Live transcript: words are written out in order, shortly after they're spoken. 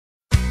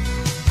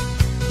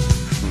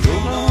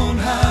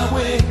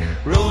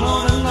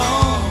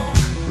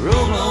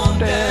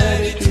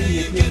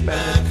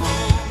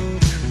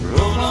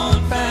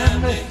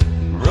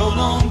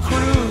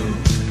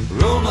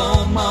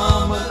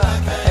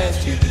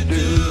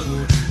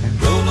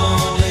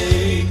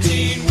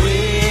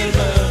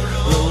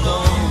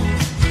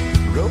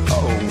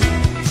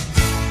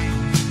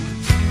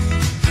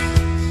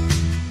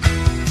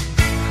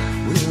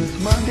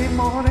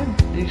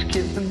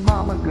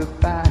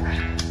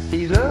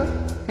He's up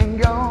and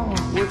gone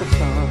with the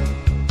sun.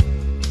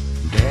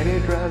 Daddy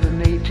drives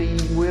an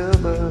 18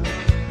 wheeler,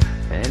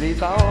 and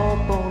he's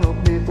off on a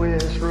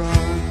Midwest run.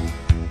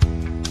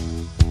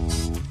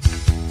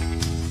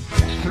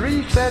 As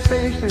three sad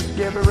faces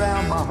gather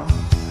around Mama,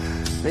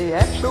 they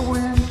ask her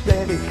when's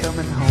Daddy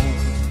coming home.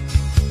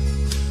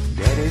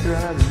 Daddy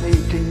drives an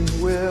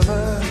 18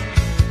 wheeler,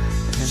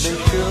 and they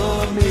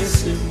sure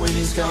miss him when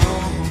he's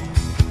gone.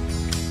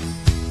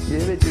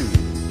 Yeah, they do.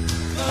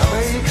 I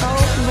bet he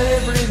calls them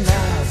every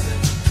night,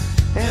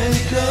 and he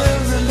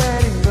tells them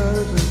that he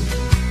loves them,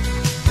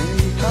 and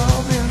he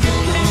calls them to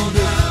sing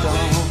this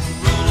song.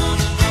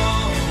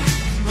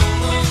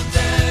 Roll on,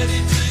 Daddy,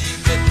 till you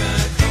get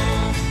back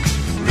home.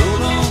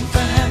 Roll on,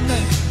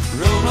 family,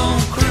 roll on,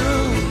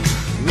 crew,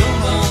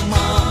 roll on,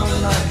 Mama,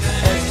 like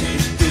I asked you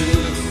to do,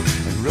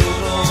 and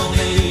roll on,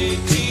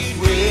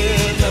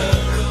 18-wheeler,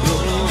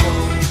 roll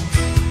on,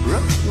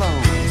 roll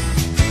on.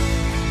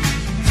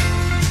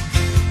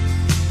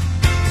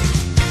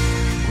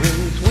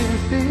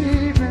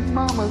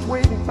 Mama's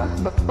waiting by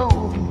the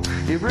phone.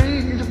 He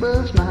rings a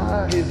buzz,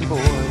 now his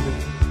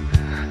voice.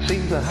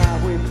 Seems the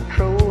highway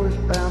patrol has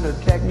found a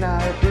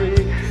jackknife rig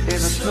in a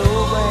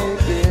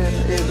snowbank in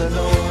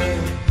Illinois.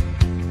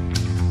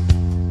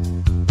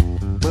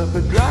 But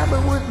the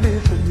driver was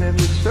missing and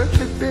the search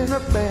had been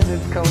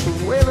abandoned, cause the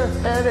whaler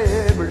had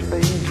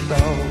everything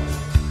stalled.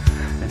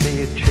 And they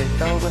had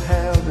checked all the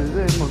houses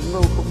in the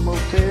local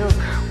motel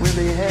when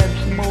they had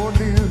some more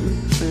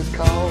news to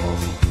call.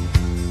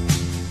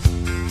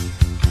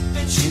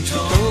 She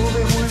told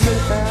him when they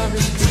found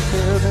him to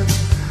tell him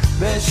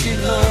that she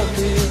loved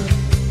him.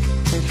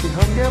 And she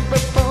hung up the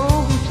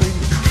phone,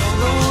 singing,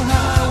 roll on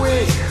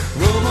highway,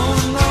 roll on